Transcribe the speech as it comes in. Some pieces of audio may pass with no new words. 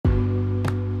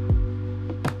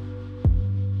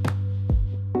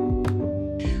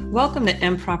Welcome to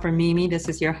Improper Mimi. This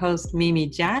is your host, Mimi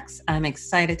Jax. I'm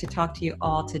excited to talk to you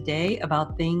all today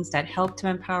about things that help to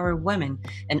empower women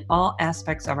in all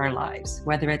aspects of our lives,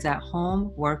 whether it's at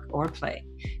home, work, or play.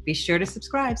 Be sure to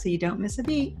subscribe so you don't miss a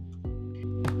beat.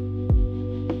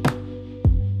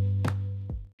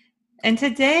 And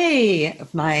today,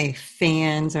 my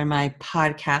fans or my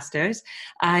podcasters,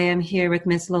 I am here with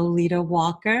Miss Lolita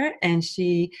Walker, and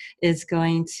she is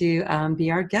going to be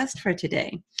our guest for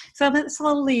today. So Miss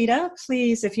Lolita,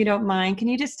 please, if you don't mind, can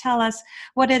you just tell us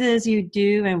what it is you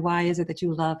do and why is it that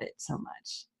you love it so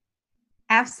much?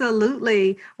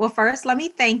 Absolutely. Well, first, let me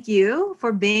thank you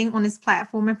for being on this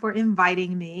platform and for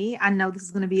inviting me. I know this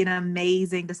is going to be an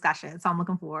amazing discussion, so I'm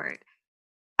looking forward.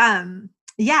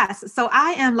 Yes, so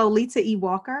I am Lolita E.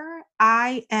 Walker.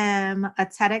 I am a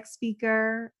TEDx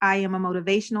speaker. I am a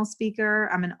motivational speaker.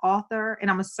 I'm an author,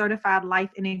 and I'm a certified life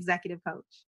and executive coach.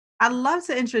 I love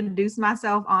to introduce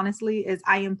myself, honestly, as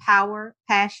I empower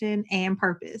passion and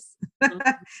purpose,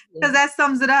 because that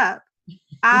sums it up.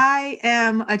 I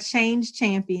am a change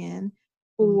champion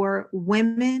for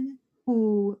women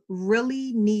who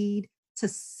really need to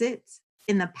sit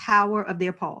in the power of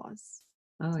their pause.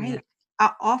 Oh, Right? yeah.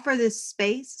 I offer this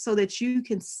space so that you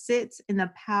can sit in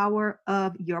the power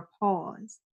of your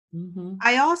pause. Mm-hmm.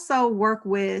 I also work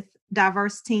with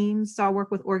diverse teams. So I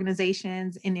work with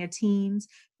organizations and their teams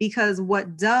because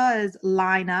what does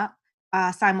line up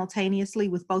simultaneously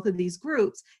with both of these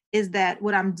groups is that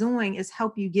what I'm doing is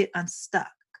help you get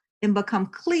unstuck and become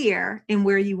clear in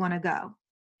where you want to go.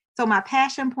 So my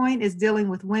passion point is dealing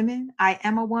with women. I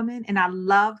am a woman and I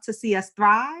love to see us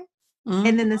thrive.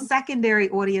 And then the secondary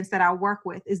audience that I work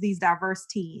with is these diverse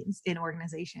teams in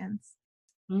organizations.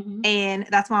 Mm-hmm. And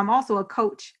that's why I'm also a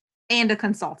coach and a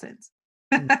consultant.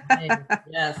 Nice.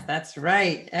 Yes, that's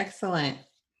right. Excellent.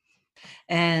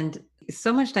 And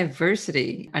so much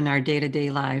diversity in our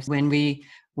day-to-day lives. When we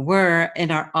were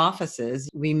in our offices,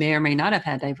 we may or may not have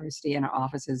had diversity in our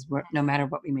offices, no matter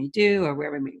what we may do or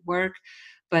where we may work.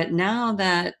 But now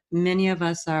that many of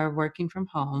us are working from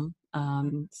home,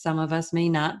 some of us may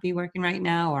not be working right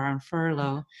now or on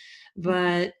furlough,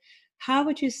 but how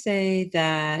would you say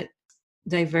that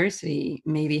diversity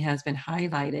maybe has been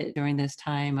highlighted during this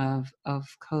time of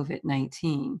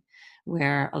COVID-19,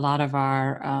 where a lot of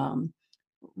our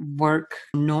work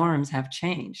norms have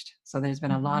changed? So there's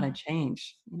been a lot of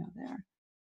change, there.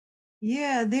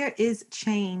 Yeah, there is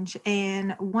change.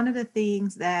 And one of the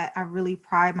things that I really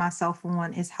pride myself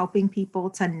on is helping people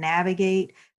to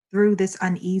navigate through this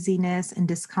uneasiness and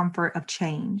discomfort of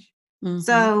change. Mm-hmm.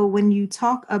 So when you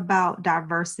talk about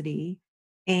diversity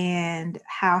and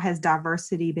how has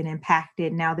diversity been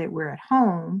impacted now that we're at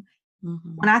home,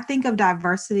 Mm-hmm. when I think of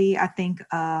diversity, I think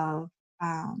of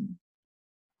um,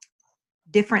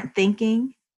 different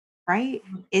thinking, right?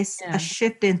 It's a Yeah.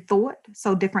 shift in thought.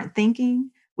 So, different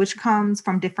thinking, which comes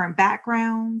from different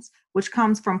backgrounds, which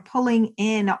comes from pulling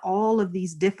in all of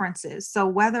these differences. So,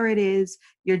 whether it is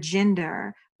your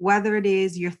gender, whether it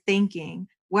is your thinking,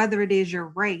 whether it is your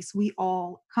race, we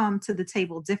all come to the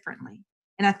table differently.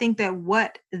 And I think that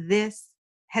what this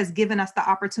has given us the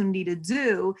opportunity to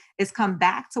do is come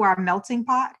back to our melting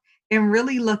pot and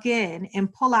really look in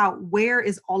and pull out where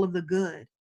is all of the good.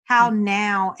 How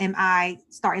now am I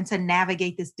starting to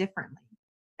navigate this differently?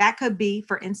 That could be,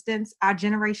 for instance, our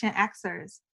Generation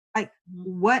Xers. Like,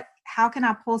 how can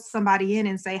I pull somebody in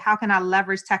and say, how can I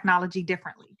leverage technology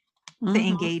differently to Mm-hmm.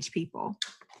 engage people?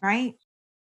 Right?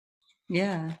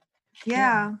 Yeah.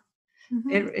 Yeah. Yeah.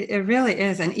 It Mhm. it really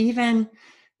is. And even,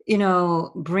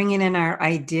 bringing in our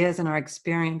ideas and our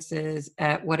experiences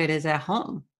at what it is at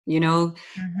home.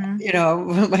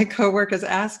 Mhm. My coworkers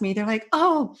ask me, they're like,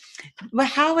 "Oh, well,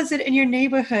 how is it in your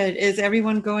neighborhood? Is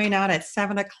everyone going out at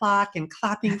 7 o'clock and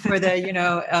clapping for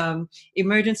the,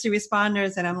 emergency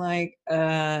responders?" And I'm like,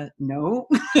 no.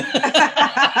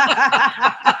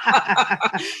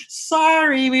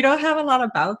 Sorry, we don't have a lot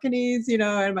of balconies, in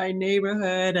my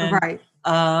neighborhood. And Right.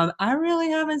 I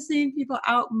really haven't seen people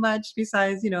out much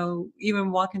besides,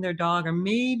 even walking their dog or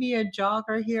maybe a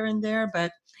jogger here and there.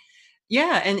 But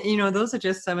yeah, and those are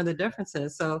just some of the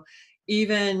differences. So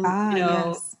even, Ah,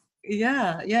 yes.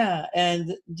 yeah, yeah.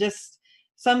 And just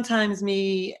sometimes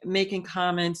me making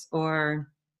comments or,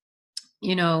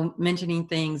 mentioning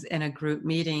things in a group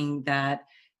meeting that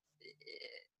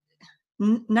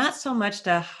not so much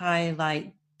to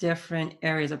highlight different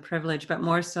areas of privilege, but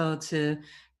more so to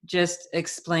just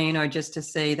explain or just to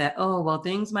say that, oh, well,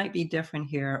 things might be different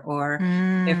here. Or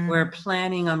if we're Mm.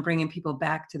 planning on bringing people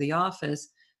back to the office,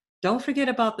 don't forget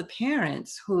about the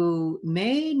parents who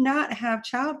may not have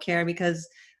childcare because,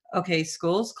 okay,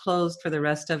 school's closed for the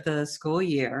rest of the school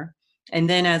year. And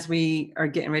then as we are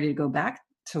getting ready to go back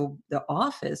to the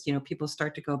office, people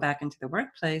start to go back into the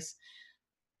workplace.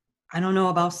 I don't know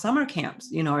about summer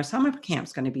camps, our summer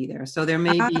camp's going to be there. So there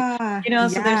may be,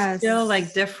 so there's still like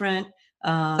Yes. different,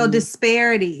 So um,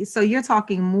 disparities. So you're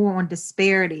talking more on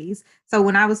disparities. So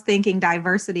when I was thinking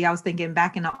diversity, I was thinking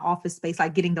back in the office space,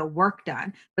 like getting the work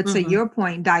done. But to mhm, your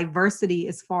point, diversity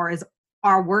as far as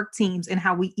our work teams and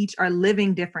how we each are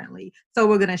living differently. So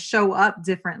we're going to show up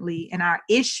differently and our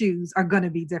issues are going to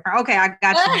be different. Okay, I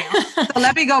got you now. So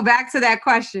let me go back to that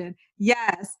question.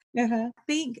 Yes. uh-huh, I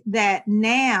think that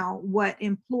now what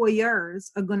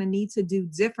employers are going to need to do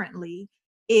differently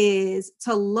is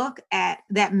to look at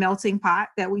that melting pot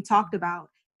that we talked about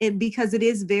because it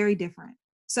is very different.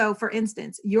 So for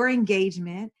instance, your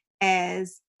engagement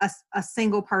as a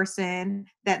single person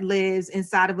that lives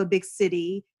inside of a big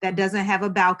city that doesn't have a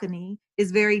balcony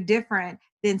is very different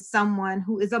than someone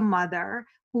who is a mother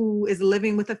who is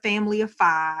living with a family of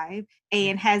 5 yeah,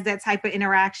 and has that type of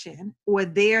interaction, or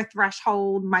their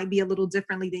threshold might be a little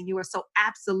differently than yours. So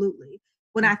absolutely.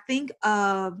 When mm, I think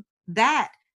of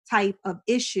that type of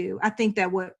issue, I think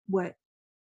that what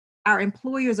our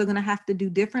employers are going to have to do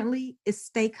differently is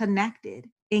stay connected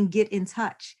and get in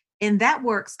touch. And that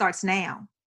work starts now.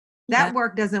 yeah, That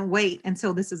work doesn't wait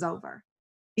until this is over.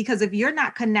 Because if you're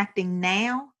not connecting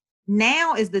now,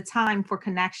 now is the time for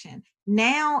connection.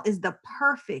 Now is the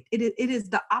perfect, it is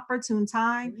the opportune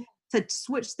time yeah, to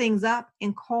switch things up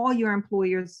and call your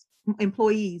employees.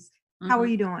 How are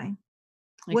mhm, you doing?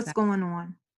 What's exactly. going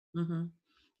on? Hmm.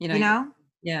 You know?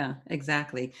 Yeah,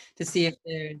 exactly. To see if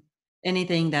there's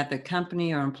anything that the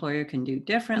company or employer can do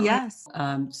differently, Yes.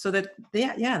 so that they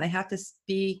have to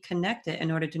be connected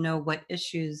in order to know what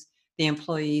issues the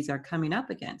employees are coming up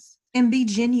against. And be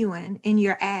genuine in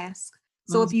your ask.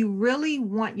 So if Mhm, you really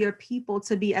want your people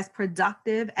to be as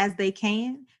productive as they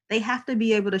have to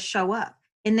be able to show up.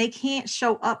 And they can't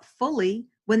show up fully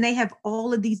when they have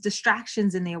all of these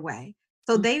distractions in their way.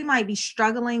 So mm, they might be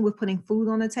struggling with putting food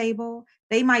on the table.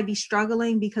 They might be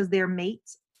struggling because their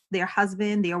mate, their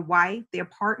husband, their wife, their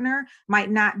partner might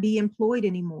not be employed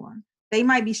anymore. They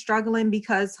might be struggling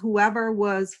because whoever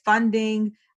was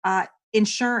funding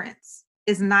insurance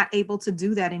is not able to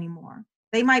do that anymore.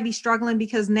 They might be struggling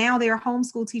because now they're a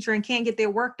homeschool teacher and can't get their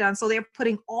work done. So they're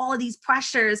putting all of these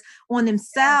pressures on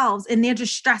themselves and they're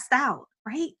just stressed out,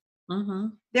 right?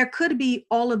 mhm. There could be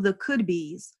all of the could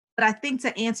be's. But I think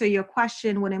to answer your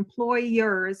question, what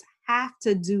employers have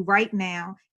to do right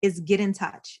now is get in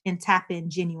touch and tap in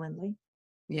genuinely.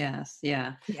 Yes,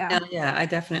 yeah. Yeah. No, yeah, I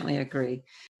definitely agree.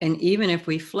 And even if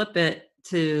we flip it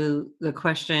to the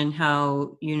question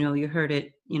how, you heard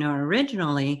it,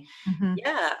 originally, Mhm.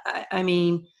 yeah, I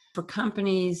mean, for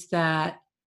companies that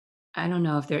I don't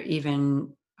know if they're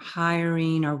even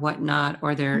hiring or whatnot,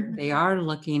 or Mhm. they are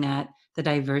looking at the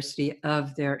diversity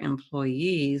of their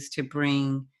employees to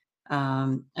bring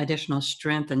additional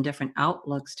strength and different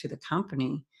outlooks to the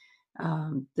company.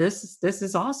 This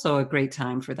is also a great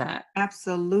time for that.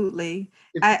 Absolutely.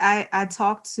 I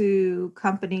talk to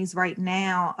companies right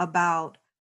now about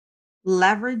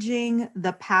leveraging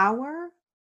the power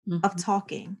of Mhm.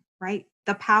 talking, right?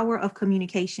 The power of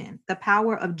communication, the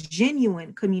power of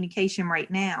genuine communication right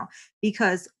now,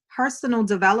 because personal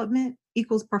development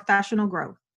equals professional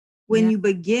growth. When Yeah. you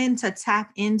begin to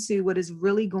tap into what is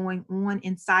really going on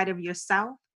inside of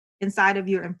yourself, inside of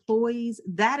your employees,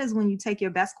 that is when you take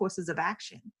your best courses of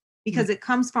action Yeah. because it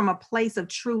comes from a place of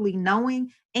truly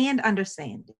knowing and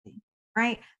understanding,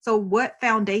 right? So, what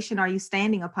foundation are you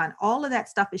standing upon? All of that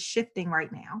stuff is shifting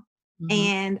right now. Mhm.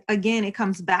 And again, it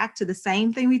comes back to the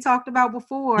same thing we talked about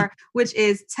before, which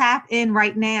is tap in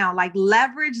right now, like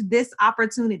leverage this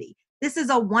opportunity. This is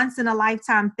a once in a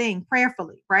lifetime thing,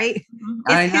 prayerfully, right? Mhm.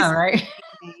 It's I know, history.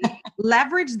 right?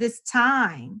 Leverage this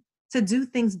time to do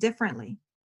things differently.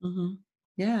 Mhm.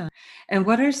 Yeah. And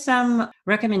what are some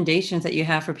recommendations that you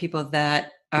have for people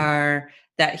that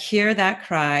hear that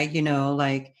cry,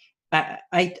 like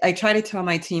I try to tell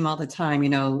my team all the time,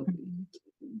 Mhm.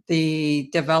 the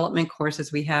development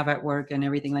courses we have at work and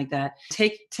everything like that.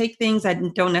 Take things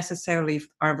that don't necessarily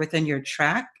are within your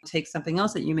track, take something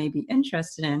else that you may be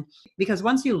interested in, because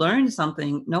once you learn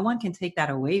something, no one can take that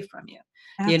away from you,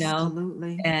 you know?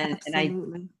 Absolutely. And I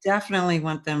Absolutely. definitely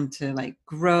want them to like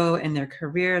grow in their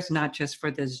careers, not just for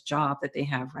this job that they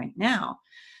have right now.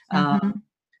 Um, Mhm.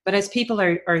 but as people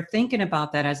are thinking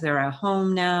about that, as they're at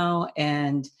home now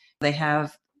and they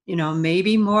have,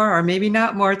 maybe more or maybe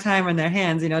not more time on their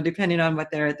hands, depending on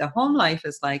what the home life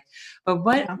is like. But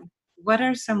Yeah. what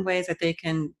are some ways that they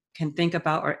can think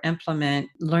about or implement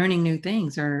learning new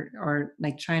things or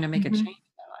like trying to make a change Mhm.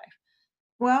 in their life?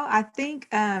 Well, I think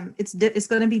it's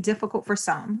going to be difficult for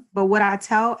some, but what I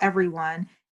tell everyone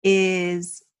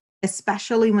is,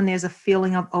 especially when there's a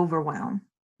feeling of overwhelm,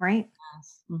 right?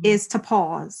 Yes. Hmm. Is to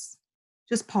pause.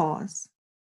 Just pause.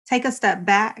 Take a step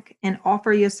back and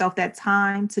offer yourself that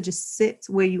time to just sit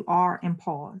where you are and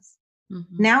pause. Hmm.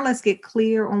 Now let's get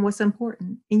clear on what's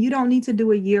important. And you don't need to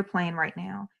do a year plan right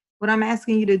now. What I'm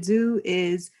asking you to do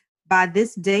is, by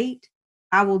this date,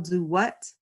 I will do what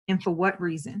and for what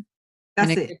reason. And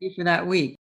That's it it. could be for that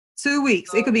week. 2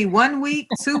 weeks. It could be 1 week,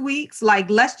 2 weeks. Like,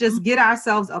 let's just get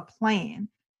ourselves a plan.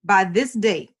 By this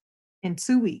date in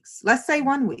 2 weeks. Let's say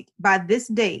 1 week. By this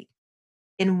date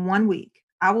in 1 week,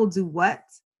 I will do what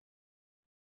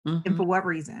and Hmm. for what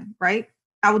reason, right?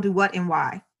 I will do what and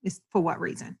why is for what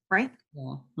reason, right?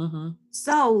 Yeah. Hmm.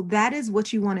 So that is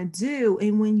what you want to do.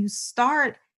 And when you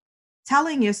start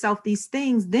telling yourself these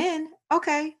things, then,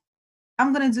 okay,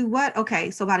 I'm going to do what? Okay,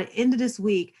 so by the end of this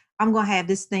week, I'm going to have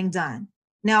this thing done.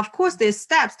 Now, of course, there's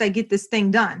steps that get this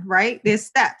thing done, right? There's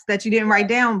steps that you didn't write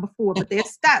down before, but there's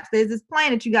steps. There's this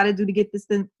plan that you got to do to get this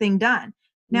thing done.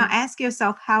 Now, Mhm. ask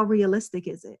yourself, how realistic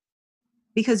is it?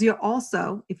 Because you're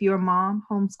also, if you're a mom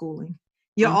homeschooling,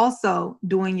 you're Mhm. also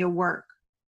doing your work.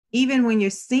 Even when you're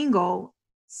single,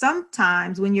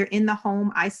 sometimes when you're in the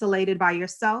home isolated by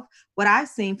yourself, what I've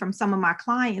seen from some of my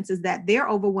clients is that their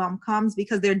overwhelm comes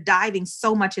because they're diving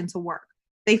so much into work.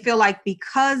 They feel like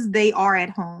because they are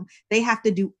at home, they have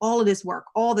to do all of this work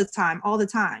all the time, all the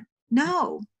time.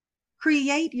 No,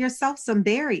 create yourself some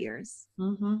barriers.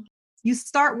 Mhm. You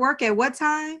start work at what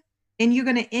time and you're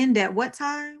going to end at what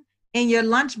time? And your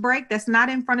lunch break that's not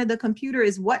in front of the computer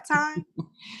is what time? Mhm.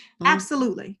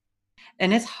 Absolutely.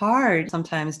 And it's hard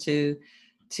sometimes to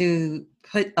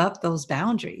put up those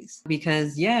boundaries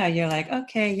because yeah, you're like,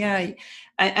 okay, yeah.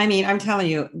 I mean, I'm telling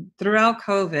you, throughout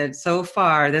COVID so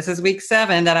far, this is week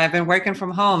 7 that I've been working from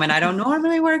home and I don't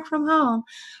normally work from home,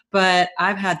 but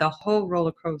I've had the whole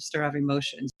roller coaster of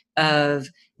emotions of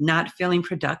not feeling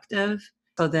productive.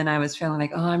 So then I was feeling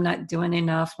like, oh, I'm not doing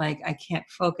enough. Like I can't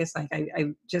focus. Like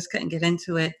I just couldn't get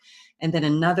into it. And then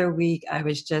another week, I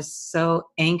was just so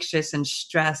anxious and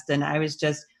stressed. And I was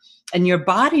just, and your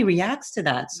body reacts to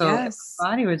that. So Yes. my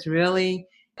body was really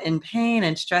in pain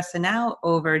and stressing out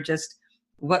over just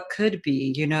what could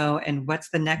be, and what's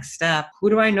the next step? Who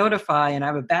do I notify? And I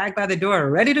have a bag by the door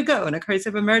ready to go in a case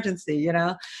of emergency. And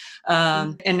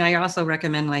I also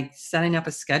recommend like setting up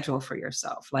a schedule for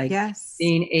yourself, like Yes.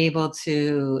 being able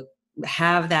to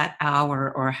have that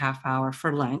hour or a half hour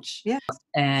for lunch Yes.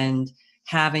 and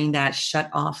having that shut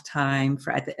off time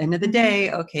for at the end of the Mhm.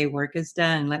 day, okay, work is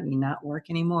done, let me not work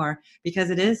anymore, because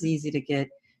it is easy to get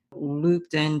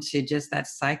looped into just that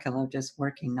cycle of just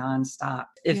working nonstop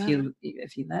if Yeah.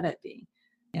 you let it be.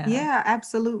 Yeah. Yeah,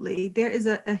 absolutely. There is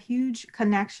a huge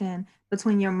connection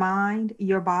between your mind,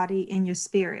 your body, and your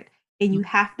spirit. And you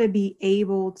have to be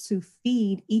able to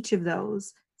feed each of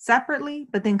those separately,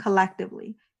 but then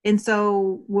collectively. And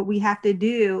so, what we have to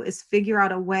do is figure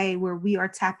out a way where we are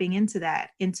tapping into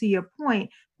that. And to your point,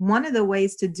 one of the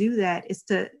ways to do that is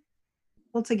to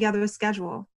pull together a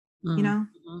schedule, you Mm-hmm.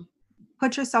 know,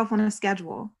 put yourself on a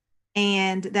schedule.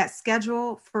 And that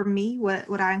schedule for me,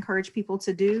 what I encourage people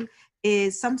to do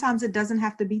is, sometimes it doesn't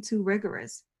have to be too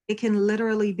rigorous. It can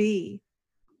literally be,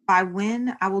 by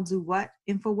when I will do what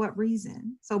and for what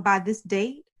reason. So by this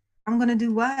date, I'm going to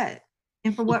do what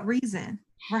and for what reason,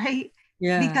 right?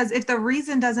 Yeah. Because if the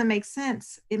reason doesn't make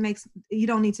sense, you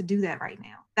don't need to do that right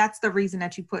now. That's the reason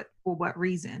that you put for what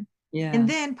reason. And Yeah.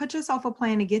 then put yourself a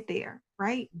plan to get there,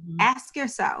 right? Mhm. Ask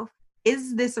yourself,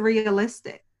 is this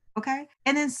realistic? Okay.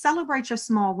 And then celebrate your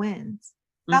small wins.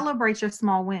 Mm. Celebrate your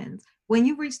small wins. When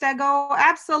you reach that goal,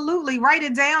 absolutely write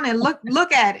it down and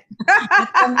look at it. Let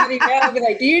somebody know, be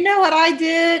like, do you know what I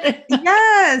did?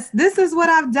 Yes, this is what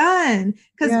I've done.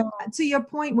 Because Yeah. to your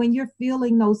point, when you're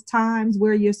feeling those times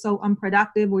where you're so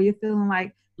unproductive, where you're feeling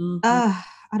like, Mhm.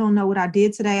 I don't know what I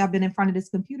did today. I've been in front of this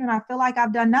computer and I feel like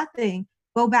I've done nothing.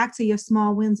 Go back to your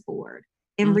small wins board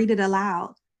and Mm. read it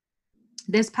aloud.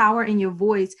 There's power in your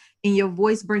voice, and your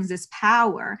voice brings this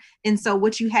power. And so,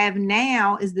 what you have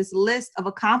now is this list of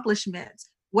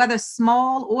accomplishments, whether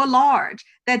small or large,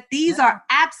 that these Yeah. are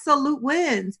absolute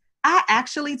wins. I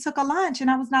actually took a lunch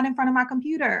and I was not in front of my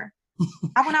computer.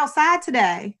 I went outside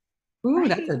today, Ooh,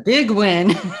 that's right? a big win.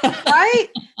 Right?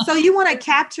 So you want to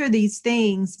capture these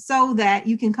things so that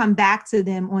you can come back to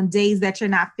them on days that you're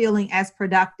not feeling as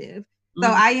productive. So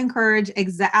Mhm. I encourage,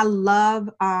 I love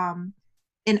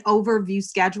an overview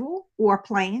schedule or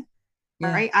plan,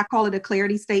 Yeah. right? I call it a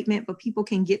clarity statement, but people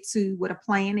can get to what a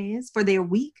plan is for their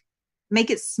week,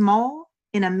 make it small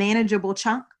in a manageable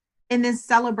chunk, and then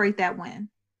celebrate that win.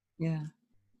 Yeah.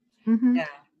 Hmm. Yeah.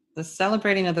 The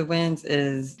celebrating of the wins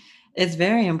is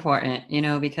very important,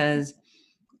 because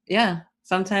yeah,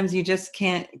 sometimes you just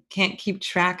can't keep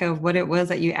track of what it was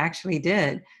that you actually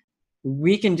did.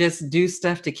 We can just do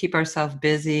stuff to keep ourselves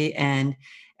busy, and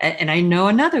I know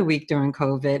another week during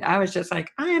COVID, I was just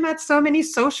like, I am at so many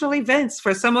social events.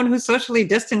 For someone who's socially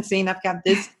distancing, I've got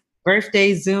this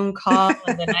birthday Zoom call,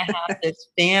 and then I have this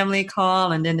family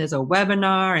call, and then there's a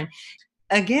webinar. And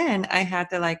again, I had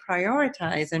to like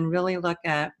prioritize and really look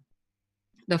at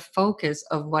the focus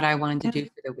of what I wanted to Yeah, do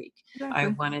for the week. I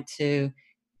exactly. wanted to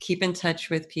keep in touch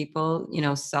with people,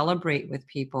 celebrate with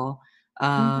people. Hmm.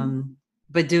 Um,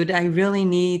 but did I really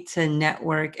need to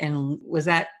network? And was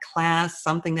that class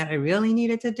something that I really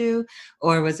needed to do?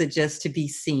 Or was it just to be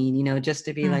seen, just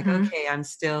to be like, Hmm. okay, I'm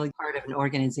still part of an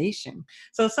organization.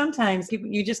 So sometimes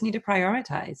you just need to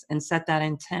prioritize and set that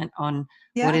intent on what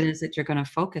Yeah, it is that you're going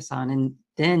to focus on. And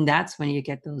then that's when you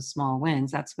get those small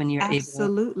wins. That's when you're able to,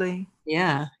 absolutely.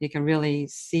 yeah, you can really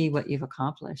see what you've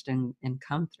accomplished and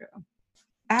come through.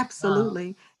 Wow.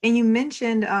 Absolutely. And you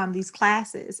mentioned these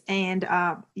classes, and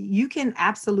you can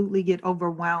absolutely get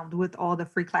overwhelmed with all the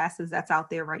free classes that's out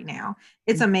there right now.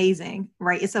 It's Mm. amazing,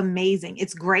 right? It's amazing.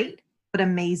 It's great, but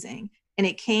amazing. And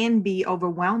it can be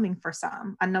overwhelming for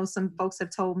some. I know some folks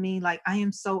have told me, like, I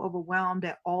am so overwhelmed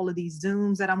at all of these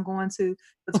Zooms that I'm going to,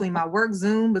 between my work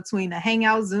Zoom, between the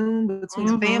Hangout Zoom, between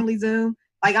the Mhm. family Zoom.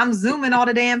 Like, I'm Zooming all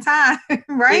the damn time,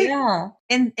 right? Yeah.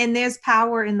 And there's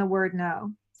power in the word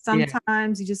no. Yeah.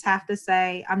 Sometimes you just have to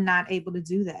say, I'm not able to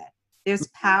do that. There's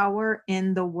power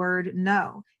in the word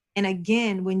no. And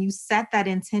again, when you set that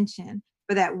intention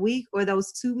for that week or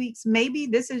those 2 weeks, maybe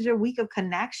this is your week of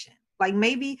connection. Like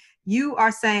maybe you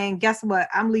are saying, guess what?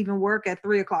 I'm leaving work at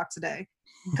 3 o'clock today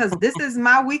because this is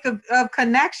my week of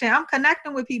connection. I'm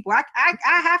connecting with people. I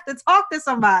have to talk to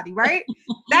somebody, right?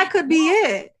 That could be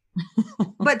it.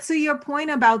 But to your point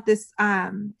about this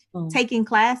Mm. taking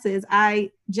classes,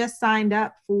 I just signed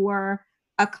up for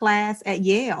a class at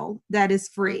Yale that is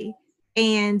free.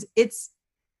 And it's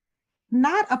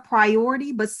not a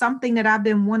priority, but something that I've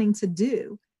been wanting to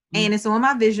do. Mm. And it's on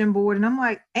my vision board. And I'm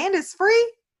like, and it's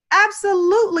free?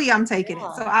 Absolutely, I'm taking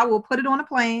it. So Yeah. I will put it on a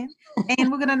plan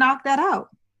and we're going to knock that out.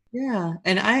 Yeah.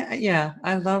 And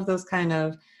I love those kind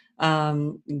of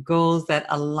goals that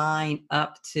align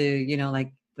up to,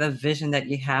 like the vision that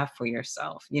you have for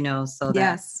yourself, so that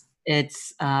Yes.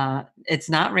 it's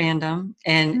not random,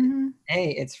 and Hmm.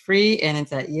 hey, it's free, and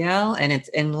it's at Yale, and it's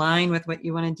in line with what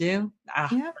you want to do.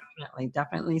 Yeah.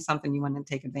 Definitely something you want to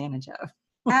take advantage of.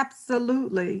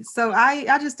 Absolutely. So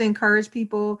I just encourage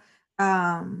people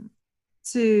um,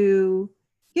 to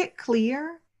get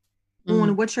clear Mm.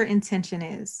 on what your intention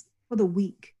is for the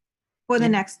week, for the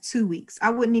Yeah. next 2 weeks.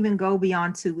 I wouldn't even go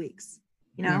beyond 2 weeks.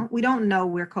 Yeah. We don't know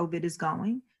where COVID is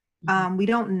going. Mhm. We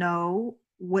don't know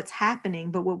what's happening,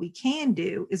 but what we can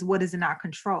do is what is in our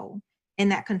control.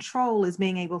 And that control is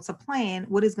being able to plan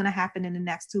what is going to happen in the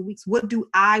next 2 weeks. What do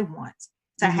I want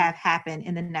to Mhm. have happen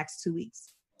in the next 2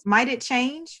 weeks? Might it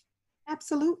change?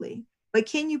 Absolutely. But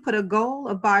can you put a goal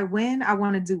of by when I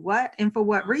want to do what and for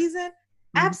what reason?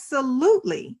 Mhm.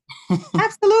 Absolutely.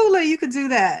 Absolutely, you could do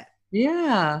that.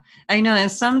 Yeah, I know.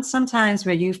 And sometimes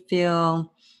where you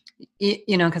feel,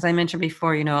 because I mentioned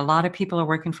before, a lot of people are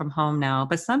working from home now,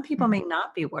 but some people Mhm. may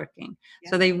not be working. Yeah.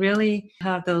 So they really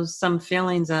have those some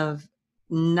feelings of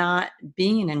not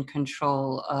being in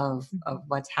control of Mhm.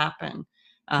 what's happened.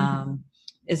 Mhm. Um,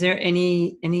 is there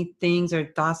any things or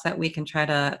thoughts that we can try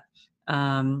to?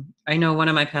 I know one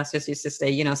of my pastors used to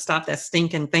say, stop that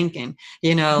stinking thinking.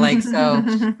 Like so.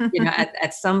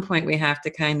 At some point we have to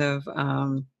kind of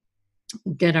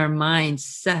get our minds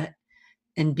set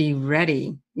and be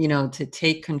ready, to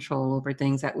take control over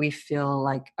things that we feel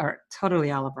like are totally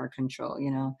out of our control.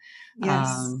 Yes.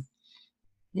 Um,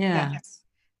 yeah. Yes.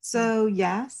 So,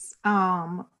 yes,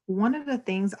 one of the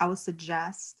things I would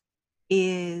suggest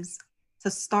is to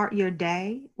start your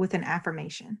day with an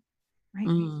affirmation, right?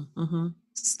 Mm, mhm,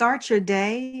 Start your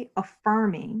day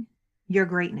affirming your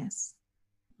greatness.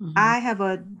 mhm, I have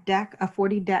a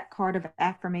 40 deck card of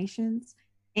affirmations,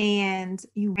 and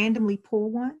you randomly pull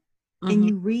one and mhm,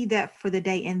 you read that for the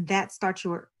day, and that starts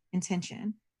your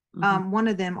intention. mhm, One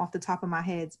of them off the top of my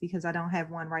head, because I don't have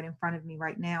one right in front of me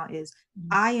right now, is mhm,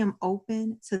 I am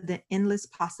open to the endless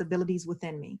possibilities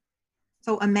within me.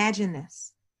 So imagine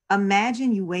this.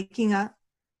 Imagine you waking up,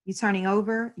 you turning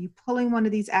over, you pulling one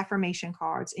of these affirmation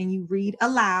cards, and you read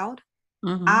aloud,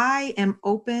 mhm. I am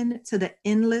open to the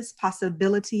endless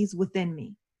possibilities within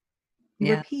me. You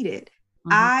Yeah. repeat it.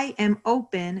 Mhm, I am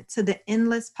open to the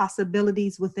endless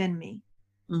possibilities within me.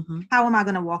 mhm. How am I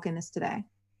going to walk in this today?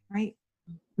 Right?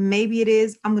 Maybe it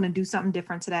is, I'm going to do something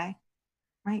different today,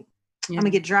 right? Yeah. I'm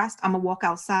going to get dressed. I'm going to walk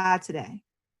outside today.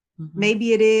 Mhm.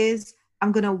 Maybe it is,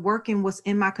 I'm going to work in what's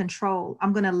in my control.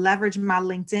 I'm going to leverage my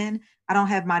LinkedIn. I don't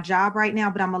have my job right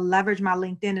now, but I'm going to leverage my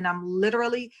LinkedIn, and I'm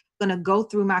literally going to go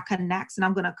through my connects, and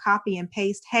I'm going to copy and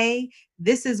paste. Hey,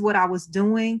 this is what I was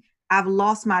doing. I've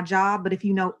lost my job, but if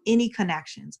you know any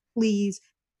connections, please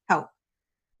help.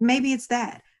 Maybe it's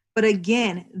that. But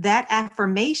again, that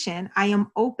affirmation, I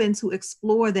am open to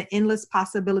explore the endless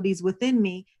possibilities within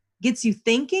me, gets you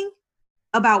thinking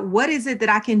about what is it that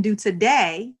I can do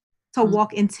today to Mhm.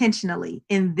 walk intentionally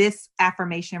in this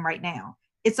affirmation right now.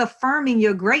 It's affirming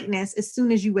your greatness as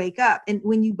soon as you wake up. And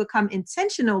when you become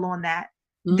intentional on that,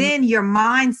 Mhm. then your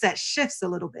mindset shifts a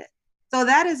little bit. So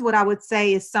that is what I would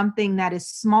say is something that is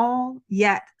small,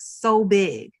 yet so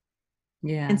big and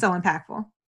Yeah. so impactful.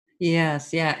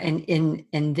 Yes, yeah,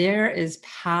 and there is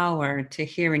power to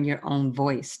hearing your own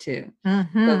voice too. So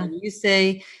Mm-hmm. when you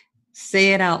say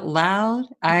it out loud,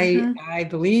 Mm-hmm. I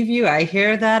believe you. I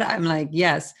hear that. I'm like,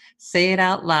 yes, say it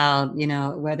out loud,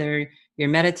 whether you're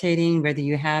meditating, whether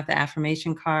you have the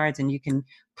affirmation cards and you can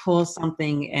pull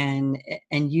something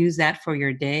and use that for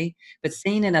your day, but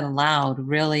saying it out loud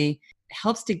really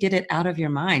helps to get it out of your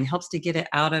mind, helps to get it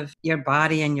out of your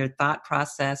body and your thought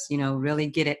process, really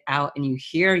get it out and you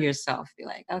hear yourself be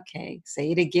like, okay,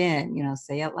 say it again,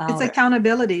 say it It's louder.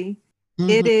 accountability.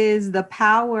 It Mhm. is the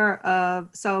power of,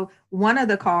 so one of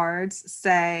the cards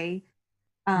say,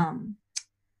 um,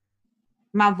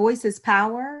 my voice is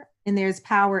power, and there's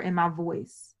power in my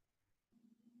voice.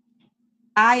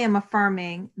 I am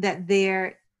affirming that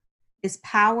there is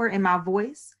power in my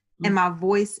voice, and Mhm. my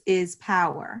voice is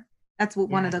power. That's what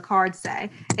one of Yeah. the cards say.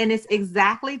 And it's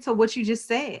exactly to what you just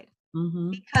said.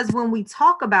 Mhm. Because when we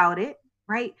talk about it,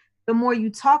 right, the more you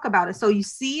talk about it, so you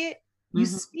see it, you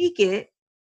Mhm. speak it,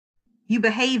 you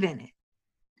behave in it.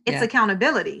 It's Yeah.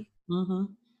 accountability,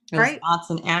 Mhm. Those right? thoughts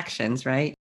and actions,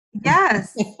 right?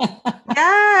 Yes.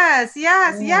 Yes.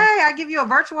 Yes. Yay. Yeah. I give you a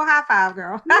virtual high five,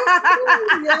 girl.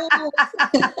 Woo-hoo, yes.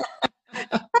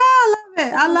 I love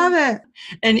it. I love it.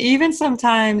 And even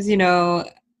sometimes,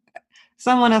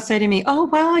 someone will say to me, "Oh,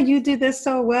 wow, you did this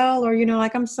so well," or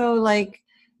like, "I'm so like,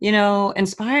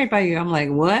 inspired by you." I'm like,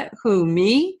 "What? Who,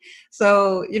 me?"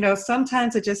 So,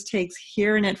 sometimes it just takes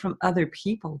hearing it from other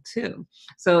people too.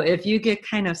 So if you get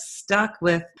kind of stuck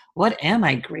with what am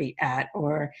I great at,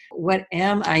 or what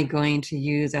am I going to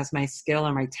use as my skill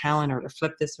or my talent, or to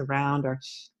flip this around, or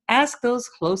ask those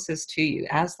closest to you,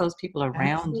 ask those people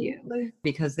around you, Absolutely.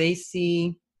 because they've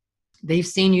seen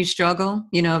you struggle,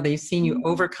 they've seen you Mhm.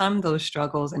 overcome those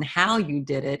struggles and how you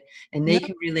did it, and they Yep.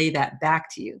 can relay that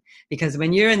back to you. Because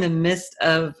when you're in the midst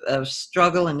of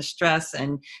struggle and stress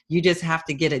and you just have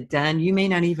to get it done, you may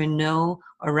not even know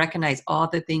or recognize all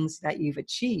the things that you've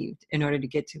achieved in order to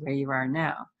get to where you are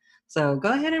now. So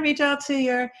go ahead and reach out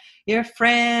to your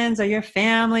friends or your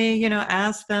family,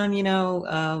 ask them,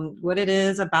 what it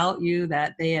is about you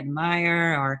that they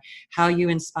admire, or how you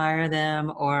inspire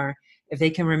them, or if they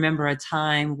can remember a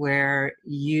time where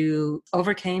you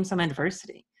overcame some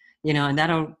adversity, and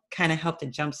that'll kind of help to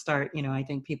jumpstart, I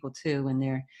think people too, when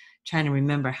they're trying to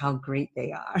remember how great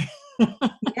they are.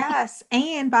 Yes.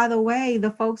 And by the way,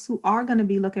 the folks who are going to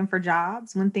be looking for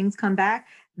jobs when things come back,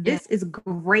 Yeah. this is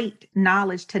great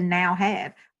knowledge to now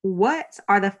have. What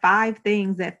are the 5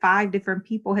 things that 5 different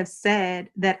people have said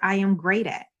that I am great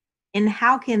at? And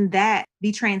how can that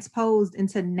be transposed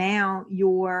into now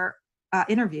your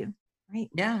interview? Right.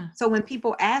 Yeah. So when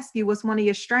people ask you what's one of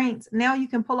your strengths, now you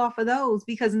can pull off of those,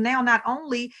 because now not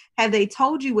only have they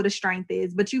told you what a strength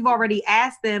is, but you've already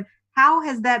asked them, how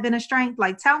has that been a strength?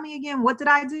 Like, tell me again, what did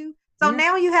I do? So Yeah.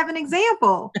 now you have an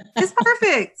example. It's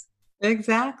perfect.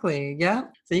 Exactly. Yeah.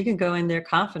 So you can go in there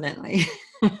confidently.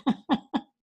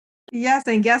 Yes.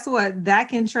 And guess what? That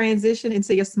can transition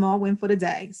into your small win for the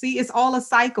day. See, it's all a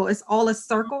cycle, it's all a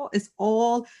circle, it's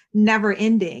all never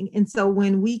ending. And so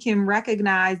when we can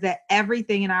recognize that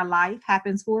everything in our life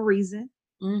happens for a reason,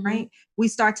 Hmm. right? We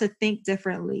start to think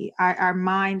differently. Our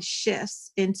mind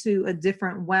shifts into a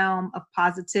different realm of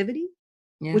positivity,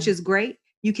 which Yeah. is great.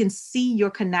 You can see your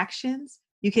connections.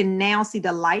 You can now see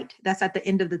the light that's at the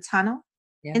end of the tunnel.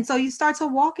 Yeah. And so you start to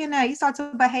walk in that, you start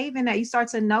to behave in that, you start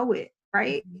to know it,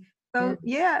 right? Mhm. Yeah. So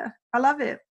yeah, I love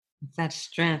it. It's that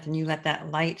strength, and you let that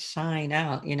light shine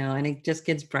out, and it just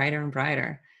gets brighter and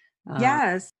brighter. Um,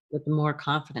 Yes. with the more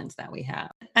confidence that we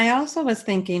have. I also was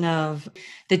thinking of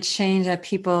the change that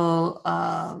people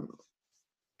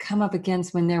come up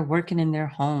against when they're working in their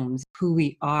homes. Who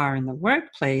we are in the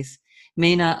workplace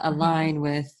may not align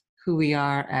with who we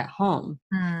are at home.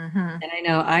 Hmm. And I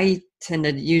know I tend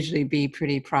to usually be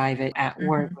pretty private at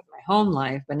work Hmm. with home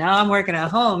life, but now I'm working at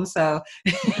home. So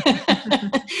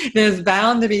there's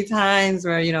bound to be times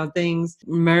where, things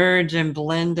merge and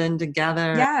blend in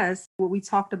together. Yes. What we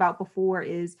talked about before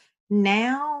is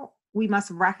now we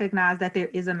must recognize that there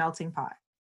is a melting pot,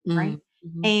 right?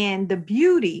 Mm-hmm. And the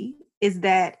beauty is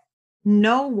that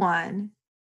no one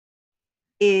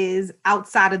is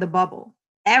outside of the bubble.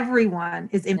 Everyone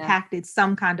is Yeah, impacted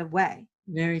some kind of way.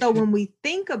 very So true. when we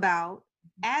think about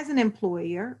as an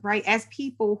employer, right, as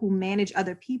people who manage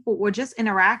other people or just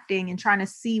interacting and trying to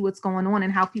see what's going on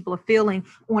and how people are feeling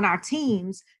on our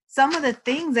teams, some of the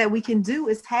things that we can do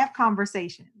is have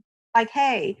conversations. Like,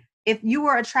 hey, if you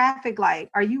were a traffic light,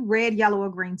 are you red, yellow, or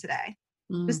green today?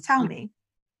 Just tell Mm-hmm. me.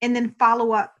 And then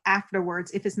follow up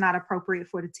afterwards if it's not appropriate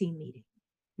for the team meeting.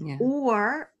 Yeah.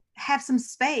 Or have some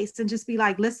space and just be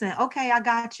like, listen, okay, I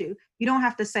got you. You don't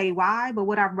have to say why, but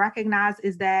what I've recognized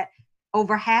is that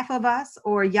over half of us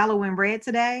are yellow and red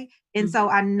today. And Mm-hmm. so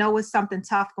I know it's something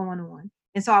tough going on.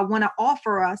 And so I want to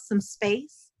offer us some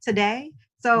space today.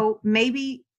 So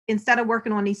maybe instead of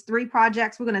working on these 3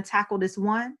 projects, we're going to tackle this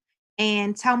one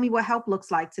and tell me what help looks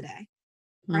like today,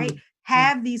 right? Mm-hmm. Yeah.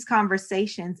 Have these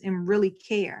conversations and really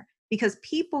care because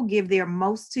people give their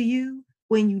most to you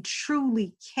when you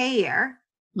truly care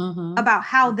Mm-hmm. about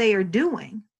how they are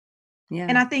doing.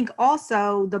 And Yeah. I think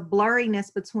also the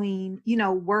blurriness between,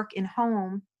 work and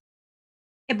home,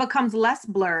 it becomes less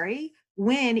blurry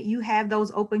when you have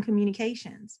those open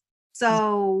communications.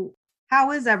 So,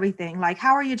 how is everything? Like,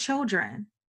 how are your children?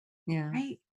 Yeah.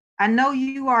 Right? I know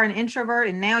you are an introvert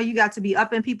and now you got to be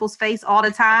up in people's face all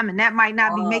the time, and that might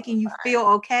not be All the making you feel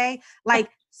okay. Like,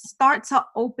 start to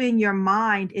open your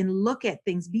mind and look at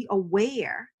things, be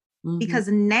aware, Mm-hmm. because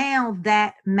now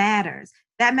that matters.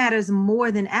 That matters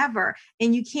more than ever.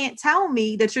 And you can't tell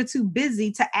me that you're too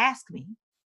busy to ask me,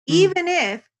 Mm-hmm. even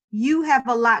if you have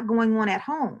a lot going on at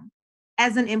home.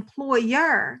 As an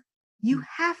employer, you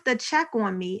have to check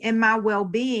on me and my well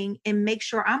being and make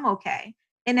sure I'm okay.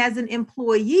 And as an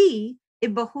employee,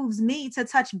 it behooves me to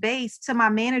touch base to my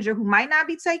manager who might not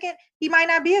be taking, he might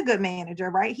not be a good manager,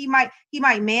 right? He might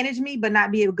manage me, but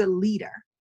not be a good leader,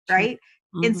 True. right?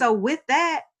 And Mm-hmm. so with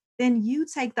that, then you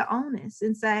take the onus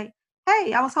and say,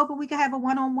 hey, I was hoping we could have a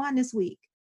one-on-one this week.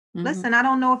 Mm-hmm. Listen, I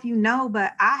don't know if you know,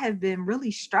 but I have been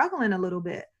really struggling a little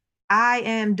bit. I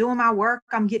am doing my work,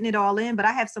 I'm getting it all in, but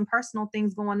I have some personal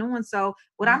things going on. So,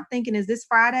 what I'm thinking is this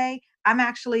Friday, I'm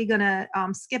actually going to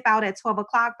skip out at 12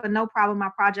 o'clock, but no problem. My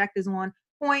project is on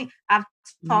point. I've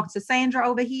Mm-hmm. talked to Sandra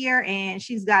over here and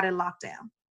she's got it locked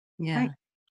down. Right? Yeah.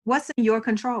 What's in your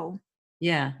control?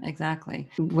 Yeah, exactly.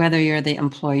 Whether you're the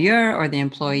employer or the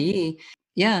employee,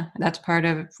 yeah, that's part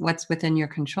of what's within your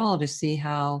control to see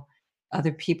how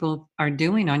other people are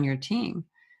doing on your team.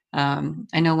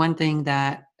 I know one thing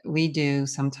that we do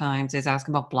sometimes is ask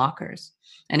about blockers.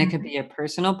 And it could Mhm. be a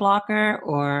personal blocker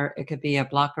or it could be a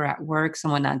blocker at work,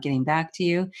 someone not getting back to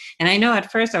you. And I know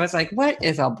at first I was like, what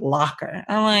is a blocker?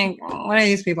 I'm like, what are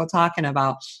these people talking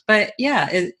about? But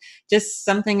yeah, just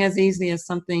something as easy as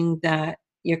something that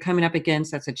you're coming up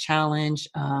against that's a challenge,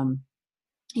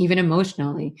 even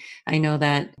emotionally. I know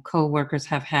that coworkers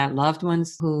have had loved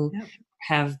ones who Yep.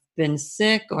 have been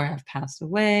sick or have passed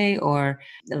away, or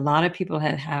a lot of people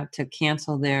have had to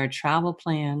cancel their travel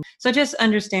plan. So just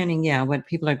understanding, yeah, what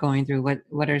people are going through,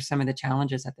 what are some of the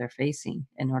challenges that they're facing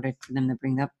in order for them to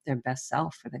bring up their best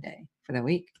self for the day, for the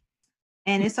week.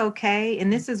 And it's okay.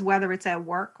 And this is whether it's at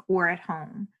work or at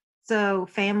home. So,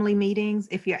 family meetings,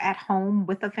 if you're at home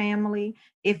with a family,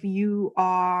 if you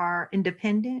are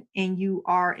independent and you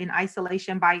are in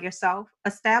isolation by yourself,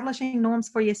 establishing norms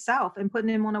for yourself and putting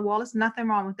them on a wall, there's nothing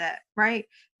wrong with that, right?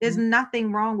 There's Mhm.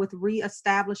 nothing wrong with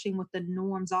reestablishing what the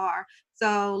norms are.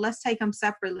 So, let's take them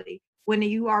separately. When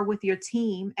you are with your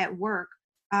team at work,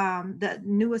 the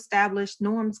new established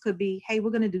norms could be, hey,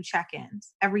 we're going to do check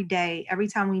ins every day, every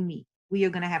time we meet we are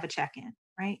going to have a check-in,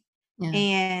 right? Yeah.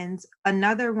 And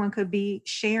another one could be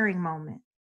sharing moment.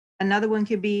 Another one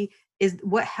could be is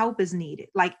what help is needed.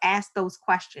 Like ask those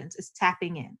questions. It's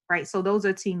tapping in, right? So those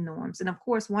are team norms. And of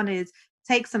course, one is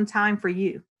take some time for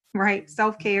you, right?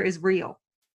 Self-care is real.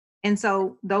 And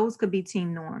so those could be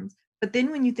team norms. But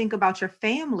then when you think about your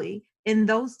family in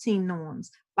those team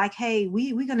norms, like, hey,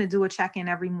 we're gonna do a check-in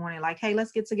every morning. Like, hey,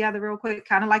 let's get together real quick,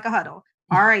 kind of like a huddle.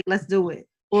 All right, let's do it.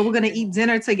 Or we're gonna eat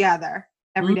dinner together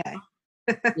every Mhm. day.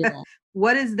 Yeah.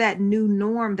 What is that new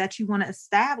norm that you want to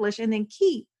establish and then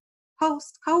keep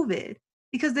post COVID?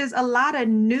 Because there's a lot of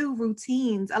new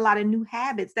routines, a lot of new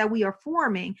habits that we are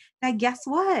forming that guess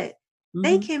what?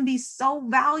 They Mhm. can be so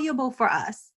valuable for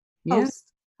us Yeah.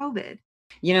 post COVID.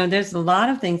 There's a lot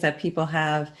of things that people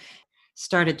have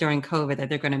started during COVID that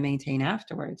they're going to maintain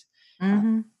afterwards. Uh,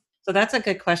 Mhm. So that's a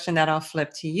good question that I'll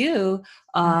flip to you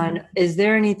on, Mhm. is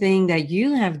there anything that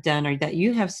you have done or that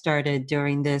you have started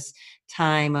during this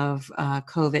time of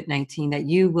COVID-19 that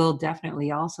you will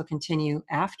definitely also continue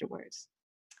afterwards?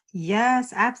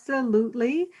 Yes,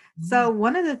 absolutely. So Mm.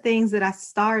 one of the things that I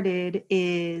started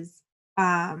is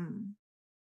um,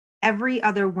 every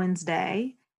other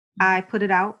Wednesday, Mhm. I put it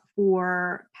out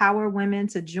for power women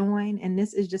to join. And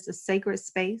this is just a sacred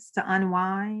space to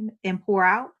unwind and pour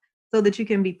out so that you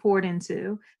can be poured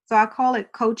into. So I call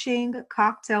it Coaching,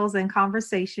 Cocktails, and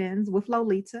Conversations with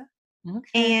Lolita.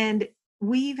 Okay. And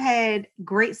we've had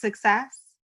great success.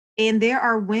 And there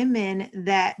are women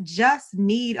that just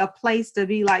need a place to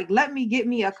be like, let me get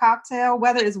me a cocktail,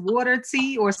 whether it's water,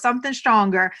 tea, or something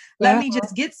stronger. Let me Uh-huh.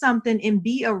 just get something and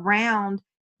be around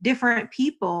different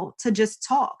people to just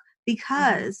talk Mhm.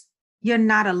 because you're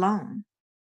not alone.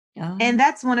 And Oh.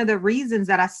 that's one of the reasons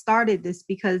that I started this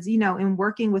because, in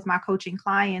working with my coaching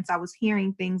clients, I was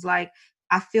hearing things like,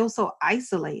 I feel so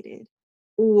isolated,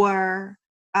 or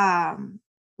um,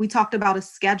 we talked about a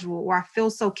schedule, or I feel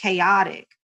so chaotic,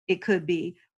 it could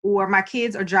be, or my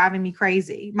kids are driving me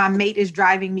crazy. My mate is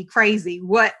driving me crazy.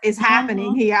 What is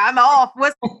happening Mhm. here? I'm off.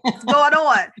 What's going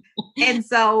on? And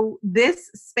so this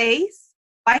space,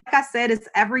 like I said, it's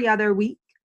every other week.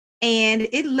 And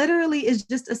it literally is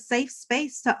just a safe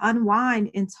space to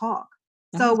unwind and talk.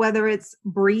 So Oh, whether it's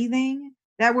breathing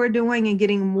that we're doing and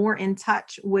getting more in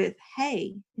touch with,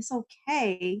 hey, it's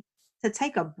okay to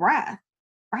take a breath,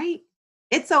 right?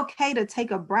 It's okay to take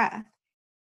a breath.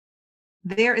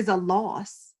 There is a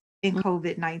loss in mm,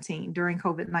 COVID-19 during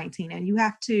COVID-19, and you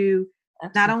have to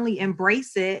not absolutely. only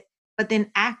embrace it, but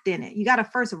then act in it. You got to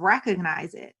first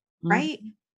recognize it, Mhm. right?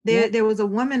 Yeah. There was a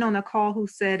woman on the call who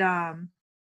said,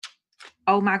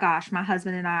 oh my gosh, my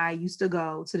husband and I used to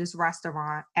go to this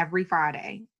restaurant every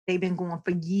Friday. They've been going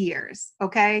for years,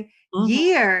 okay? Mhm.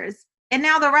 Years. And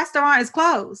now the restaurant is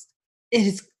closed.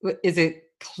 Is it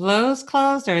closed,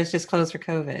 or it's just closed for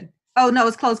COVID? Oh no,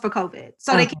 it's closed for COVID.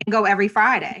 So they Okay. can't go every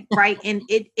Friday, right? And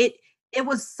it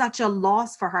was such a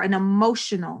loss for her, an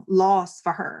emotional loss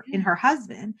for her and her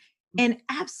husband. And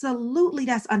absolutely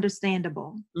that's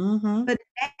understandable. Mhm. But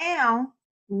now,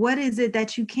 what is it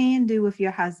that you can do with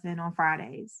your husband on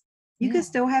Fridays? You can Yeah.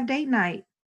 still have date night.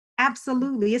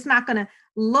 Absolutely. It's not going to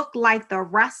look like the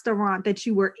restaurant that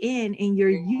you were in and you're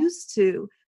used to,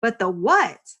 but the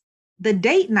what? The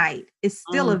date night is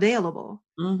still Mm, available.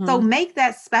 So mhm. make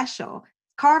that special.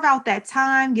 Carve out that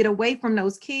time, get away from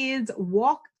those kids,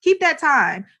 walk, keep that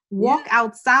time, Yeah. walk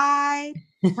outside,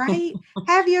 right?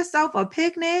 Have yourself a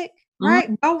picnic, Mhm.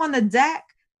 right? Go on the deck,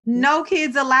 Yeah. no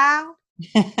kids allowed,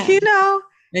 you know,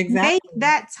 make Exactly.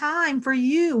 that time for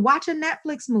you. Watch a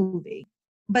Netflix movie.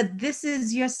 But this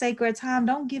is your sacred time.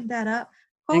 Don't give that up.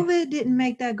 Ex COVID didn't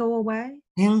make that go away.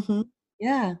 Mhm.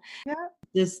 Yeah. Yeah.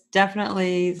 There's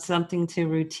definitely something to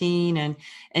routine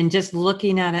and just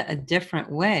looking at it a different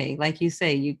way. Like you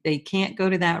say, they can't go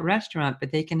to that restaurant,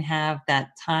 but they can have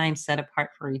that time set apart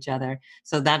for each other.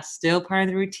 So that's still part of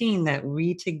the routine that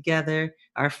we together,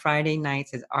 our Friday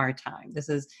nights is our time. This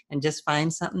is and just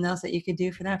find something else that you could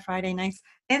do for that Friday night.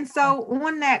 And so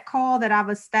on that call that I've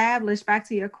established, back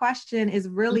to your question, is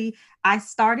really I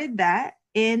started that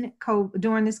in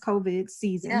during this COVID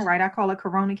season, Yeah. right? I call it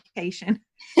coronication.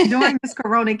 During this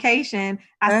coronication,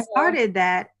 I Uh-huh. started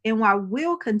that and I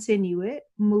will continue it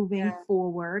moving Yeah.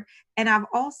 forward. And I've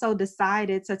also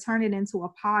decided to turn it into a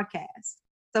podcast.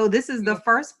 So this is the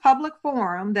first public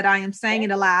forum that I am saying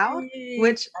it aloud, Yay.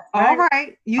 which, That's all right.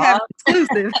 right, you have Aw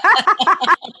exclusive.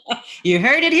 You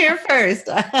heard it here first.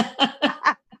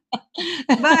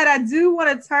 But I do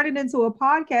want to turn it into a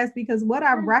podcast because what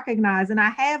I've recognized, and I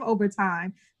have over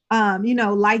time,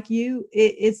 like you,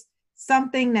 it's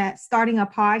something that starting a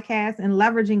podcast and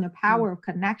leveraging the Mm, power of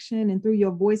connection and through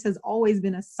your voice has always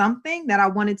been a something that I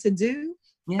wanted to do.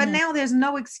 But yeah, now there's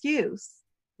no excuse,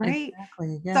 right?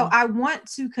 exactly, So yeah. I want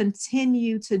to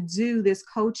continue to do this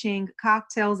coaching,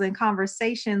 cocktails, and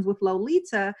conversations with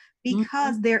Lolita Mhm.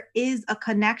 because there is a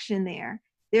connection there.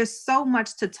 There's so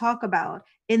much to talk about.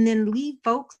 And then leave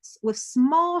folks with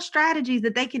small strategies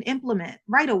that they can implement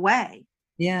right away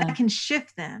Yeah. that can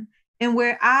shift them. And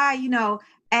where I,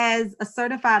 as a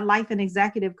certified life and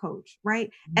executive coach,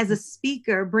 right? As Mhm. a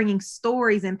speaker, bringing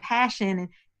stories and passion and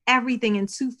everything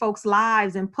into folks'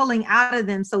 lives and pulling out of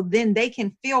them so then they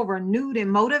can feel renewed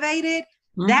and motivated.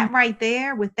 Mhm. That right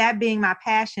there, with that being my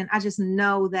passion, I just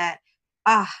know that,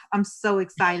 I'm so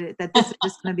excited that this is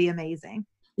just going to be amazing.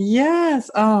 Yes.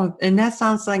 Oh, and that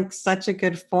sounds like such a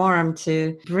good forum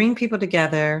to bring people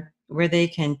together where they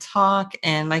can talk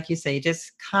and, like you say,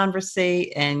 just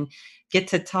conversate and get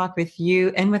to talk with you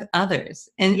and with others.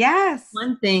 And Yes.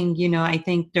 one thing, I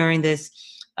think during this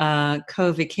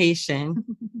co-vacation,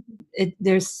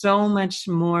 there's so much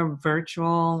more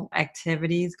virtual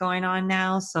activities going on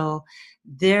now. So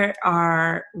there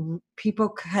are people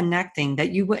connecting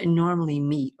that you wouldn't normally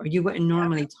meet or you wouldn't Yep.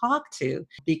 normally talk to,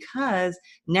 because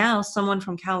now someone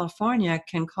from California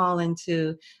can call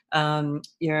into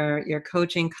your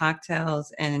coaching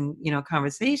cocktails and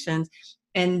conversations,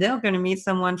 and they're going to meet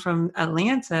someone from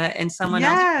Atlanta, and someone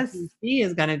else from Yes. DC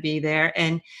is going to be there,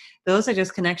 and those are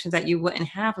just connections that you wouldn't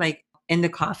have like in the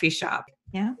coffee shop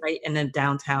Yeah. right in the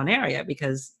downtown area,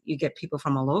 because you get people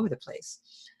from all over the place.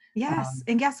 Yes. Um,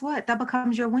 And guess what? That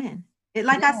becomes your win. It,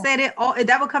 like I yeah. said,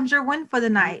 that becomes your win for the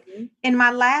night. Mhm. In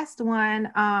my last one,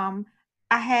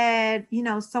 I had,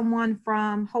 someone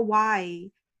from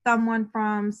Hawaii, someone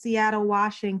from Seattle,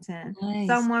 Washington, Nice.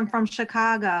 someone from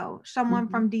Chicago, someone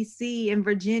Mhm. from DC and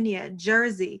Virginia,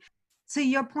 Jersey. To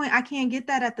your point, I can't get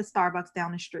that at the Starbucks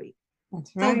down the street.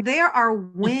 That's So right. there are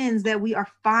wins that we are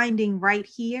finding right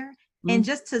here. And Mhm.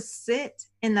 just to sit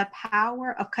in the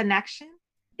power of connection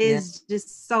Yeah. is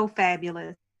just so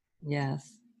fabulous.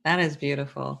 Yes. That is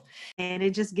beautiful. And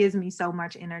it just gives me so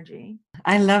much energy.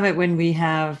 I love it when we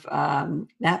have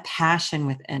that passion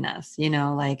within us,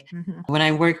 like Mhm. when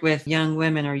I work with young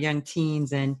women or young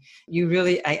teens, and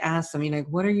I ask them, like,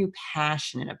 what are you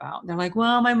passionate about? They're like,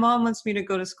 well, my mom wants me to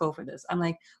go to school for this. I'm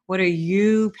like, what are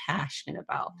you passionate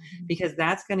about? Mhm. Because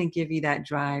that's going to give you that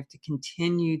drive to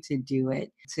continue to do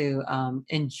it, to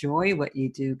enjoy what you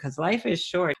do, because life is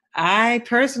short. I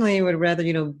personally would rather,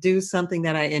 do something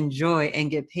that I enjoy and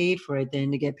get paid for it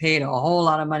than to get paid a whole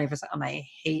lot of money for something I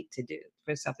hate to do,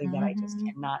 for something that I just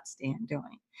Mhm. cannot stand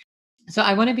doing. So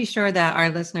I want to be sure that our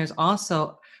listeners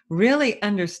also really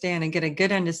understand and get a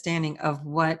good understanding of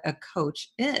what a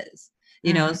coach is.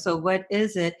 Mhm. So what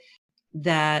is it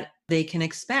that they can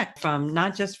expect from,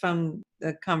 not just from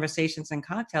the conversations and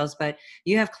cocktails, but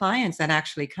you have clients that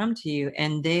actually come to you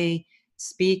and they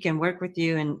speak and work with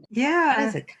you. And how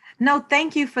does Yeah. it? No,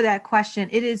 thank you for that question.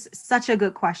 It is such a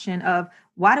good question of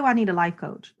why do I need a life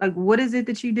coach? Like, what is it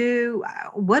that you do?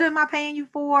 What am I paying you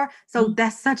for? So Mm,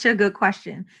 that's such a good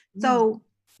question. yeah. So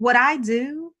what I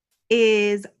do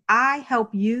is I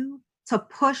help you to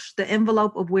push the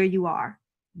envelope of where you are.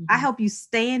 I Mhm. help you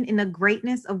stand in the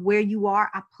greatness of where you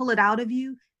are. I pull it out of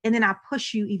you and then I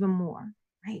push you even more,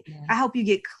 right? Yeah. I help you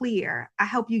get clear. I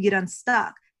help you get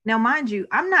unstuck. Now, mind you,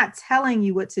 I'm not telling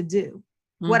you what to do.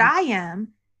 What Mhm. I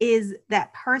am is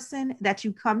that person that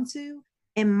you come to.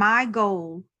 And my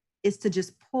goal is to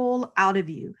just pull out of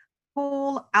you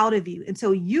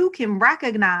until you can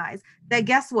recognize that,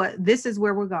 guess what? This is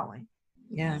where we're going.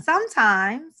 Yeah.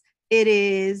 Sometimes it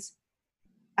is,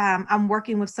 I'm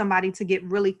working with somebody to get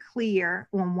really clear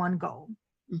on one goal.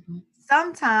 Mhm.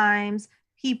 Sometimes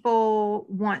people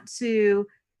want to,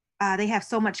 they have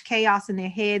so much chaos in their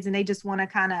heads and they just want to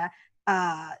kind of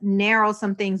narrow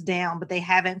some things down, but they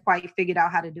haven't quite figured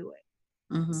out how to do it.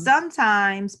 Mhm.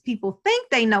 Sometimes people think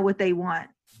they know what they want,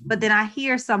 but then I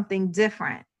hear something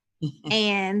different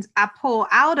and I pull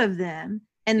out of them.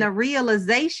 And Yeah. the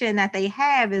realization that they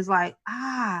have is like,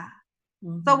 ah.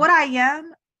 So, Mhm. what I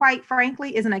am, quite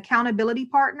frankly, is an accountability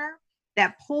partner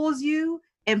that pulls you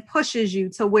and pushes you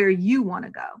to where you want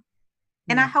to go.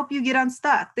 And I Yeah. help you get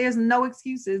unstuck. There's no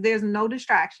excuses, there's no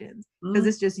distractions because Mm.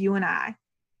 it's just you and I.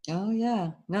 Oh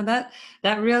yeah. No, that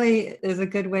really is a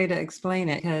good way to explain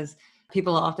it, because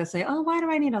people often say, "Oh, why do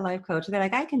I need a life coach?" They're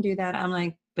like, "I can do that." I'm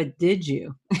like, "But did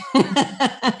you?"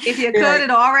 If you You're could, like,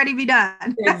 it'll already be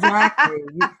done. exactly.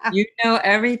 You know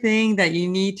everything that you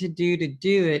need to do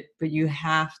it, but you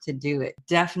have to do it.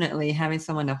 Definitely having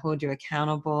someone to hold you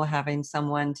accountable, having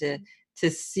someone to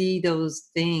see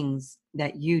those things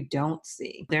that you don't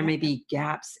see. There Yeah. may be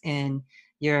gaps in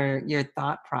your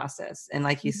thought process. And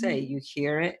like you say, Mhm. you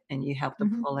hear it and you help to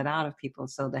Mhm. pull it out of people,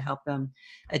 so to help them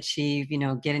achieve,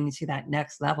 getting to that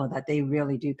next level that they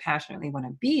really do passionately want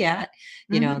to be at.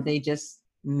 Mhm. They just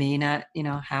may not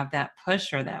have that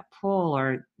push or that pull,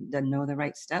 or know the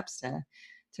right steps to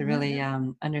Yeah. really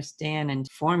understand and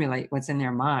formulate what's in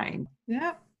their mind.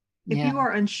 Yeah. If Yeah. you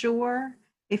are unsure,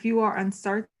 if you are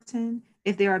uncertain,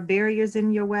 if there are barriers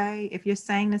in your way, if you're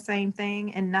saying the same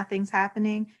thing and nothing's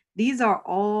happening, these are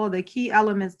all the key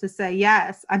elements to say,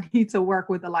 yes, I need to work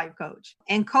with a life coach.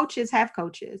 And coaches have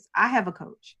coaches. I have a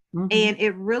coach. Hmm. And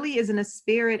it really is in a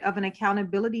spirit of an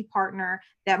accountability partner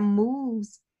that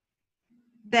moves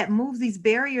these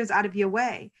barriers out of your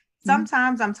way.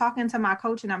 Sometimes I'm talking to my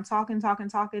coach and I'm talking,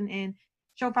 and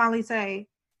she'll finally say,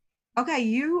 Okay,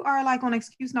 you are like on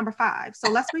excuse number 5.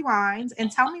 So let's rewind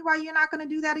and tell me why you're not going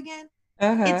to do that again.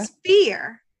 Uh-huh. It's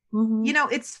fear. Hmm.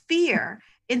 It's fear.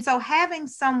 And so having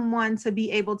someone to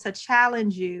be able to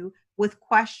challenge you with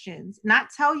questions, not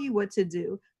tell you what to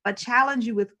do, but challenge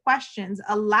you with questions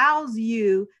allows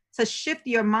you to shift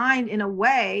your mind in a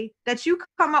way that you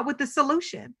come up with the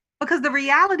solution. Because the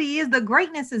reality is the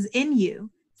greatness is in you.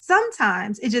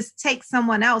 Sometimes it just takes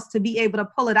someone else to be able to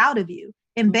pull it out of you.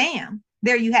 And bam,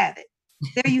 there you have it.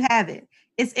 There you have it.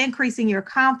 It's increasing your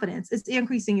confidence. It's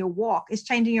increasing your walk. It's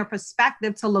changing your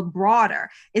perspective to look broader.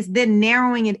 It's then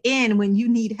narrowing it in when you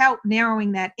need help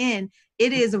narrowing that in.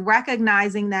 It is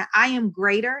recognizing that I am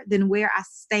greater than where I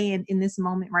stand in this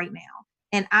moment right now.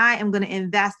 And I am going to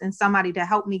invest in somebody to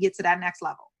help me get to that next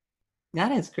level.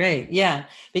 That is great. Yeah.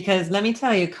 Because let me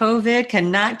tell you, COVID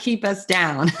cannot keep us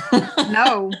down.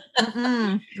 No,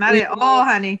 not We at all,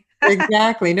 honey.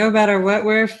 Exactly. No matter what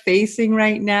we're facing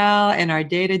right now in our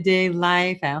day-to-day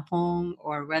life at home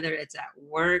or whether it's at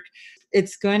work,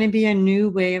 it's going to be a new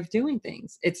way of doing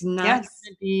things. It's not going Yes,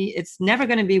 to be, it's never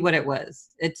going to be what it was.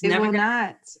 It's it never will going to not.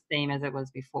 be the same as it was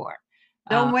before.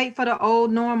 Don't wait for the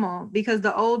old normal because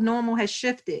the old normal has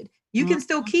shifted. You Mhm, can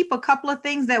still keep a couple of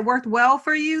things that worked well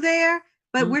for you there,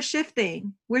 but mhm. we're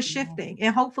shifting. We're Yeah. shifting.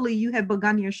 And hopefully you have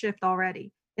begun your shift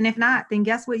already. And if not, then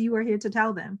guess what you are here to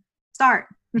tell them? Start.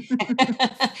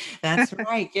 That's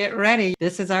right. Get ready.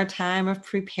 This is our time of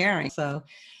preparing. So,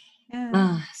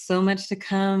 Yeah. so much to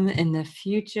come in the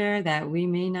future that we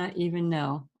may not even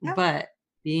know. Yep. But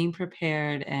being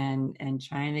prepared and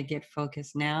trying to get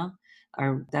focused now,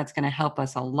 are that's going to help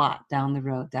us a lot down the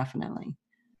road. Definitely.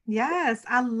 Yes,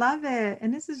 I love it.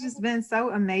 And this has just been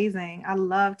so amazing. I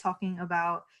love talking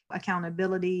about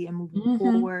accountability and moving Hmm.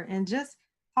 forward and just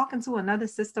talking to another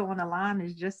sister on the line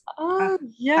is just Oh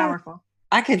yeah. powerful.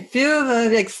 I could feel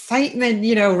the excitement,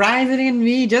 rising in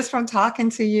me just from talking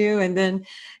to you. And then,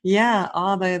 yeah,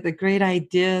 all the great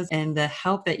ideas and the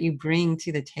help that you bring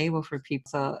to the table for people.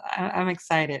 So I'm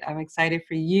excited. I'm excited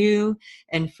for you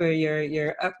and for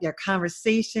your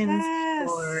conversations,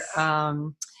 for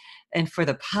Yes. and for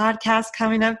the podcast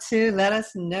coming up too. Let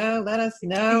us know. Let us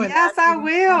know. And Yes, that's I gonna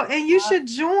be will. coming And you up. should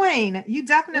join. You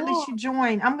definitely Yeah. should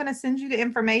join. I'm going to send you the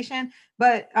information.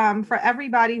 But for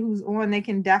everybody who's on, they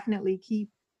can definitely keep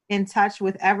in touch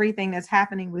with everything that's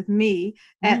happening with me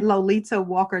at Mhm.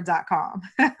 lolitawalker.com.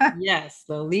 Yes,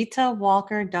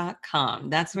 lolitawalker.com.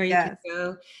 That's where you can Yes.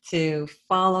 go to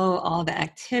follow all the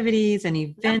activities and Yep.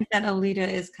 events that Alita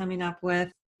is coming up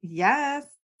with. Yes,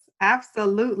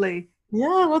 absolutely.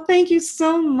 Yeah, well, thank you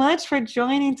so much for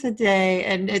joining today.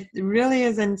 And it really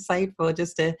is insightful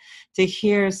just to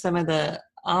hear some of the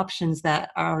options that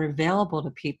are available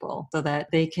to people so that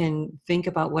they can think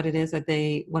about what it is that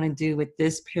they want to do with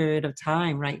this period of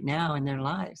time right now in their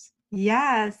lives.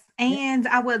 Yes. Yeah. And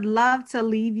I would love to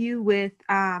leave you with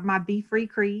my Be Free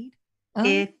Creed, Oh,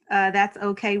 if that's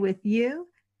okay with you.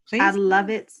 I please. love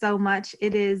it so much.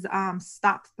 It is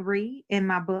stop 3 in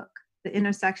my book, The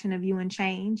Intersection of You and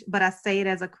Change, but I say it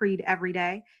as a creed every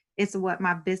day. It's what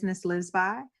my business lives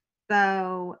by.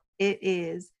 So it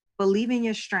is believe in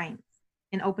your strengths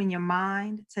and open your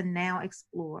mind to now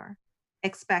explore.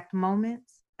 Expect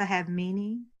moments to have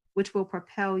meaning, which will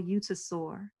propel you to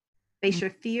soar. Face your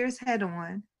fears head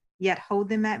on, yet hold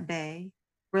them at bay.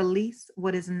 Release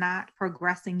what is not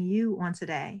progressing you on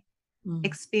today. Mm.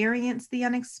 Experience the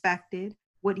unexpected,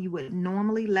 what you would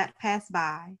normally let pass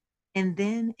by, and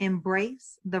then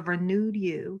embrace the renewed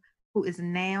you who is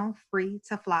now free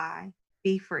to fly.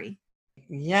 Be free.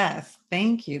 Yes,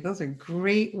 thank you. Those are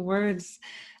great words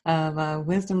of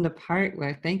wisdom to part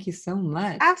with. Thank you so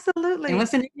much. And Absolutely.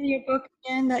 what's the name of your book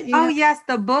again that you Oh, have? yes.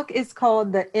 The book is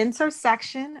called The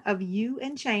Intersection of You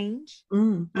and Change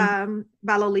Mm.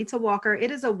 by Lolita Walker.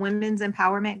 It is a women's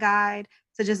empowerment guide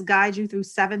to just guide you through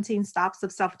 17 stops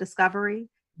of self discovery.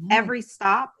 Nice. Every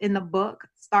stop in the book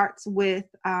starts with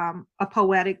a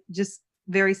poetic, just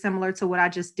very similar to what I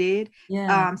just did.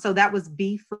 Yeah. So that was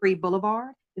Be Free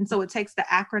Boulevard. And so it takes the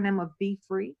acronym of Be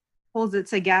Free, pulls it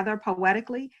together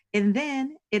poetically, and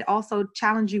then it also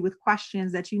challenges you with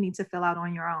questions that you need to fill out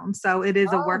on your own. So it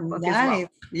is a Oh, workbook as well. nice.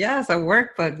 Yes, a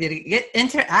workbook. You get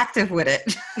interactive with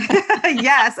it.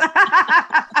 Yes.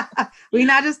 We're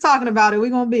not just talking about it, we're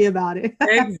going to be about it.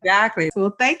 Exactly.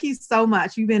 Well, thank you so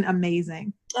much. You've been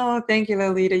amazing. Oh, thank you,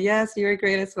 Lolita. Yes, you're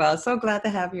great as well. So glad to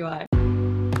have you on.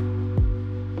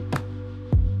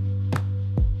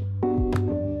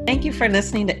 Thank you for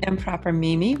listening to Improper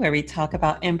Mimi, where we talk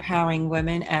about empowering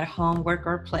women at home, work,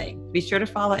 or play. Be sure to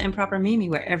follow Improper Mimi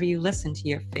wherever you listen to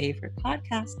your favorite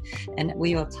podcast, and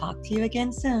we will talk to you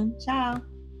again soon. Ciao.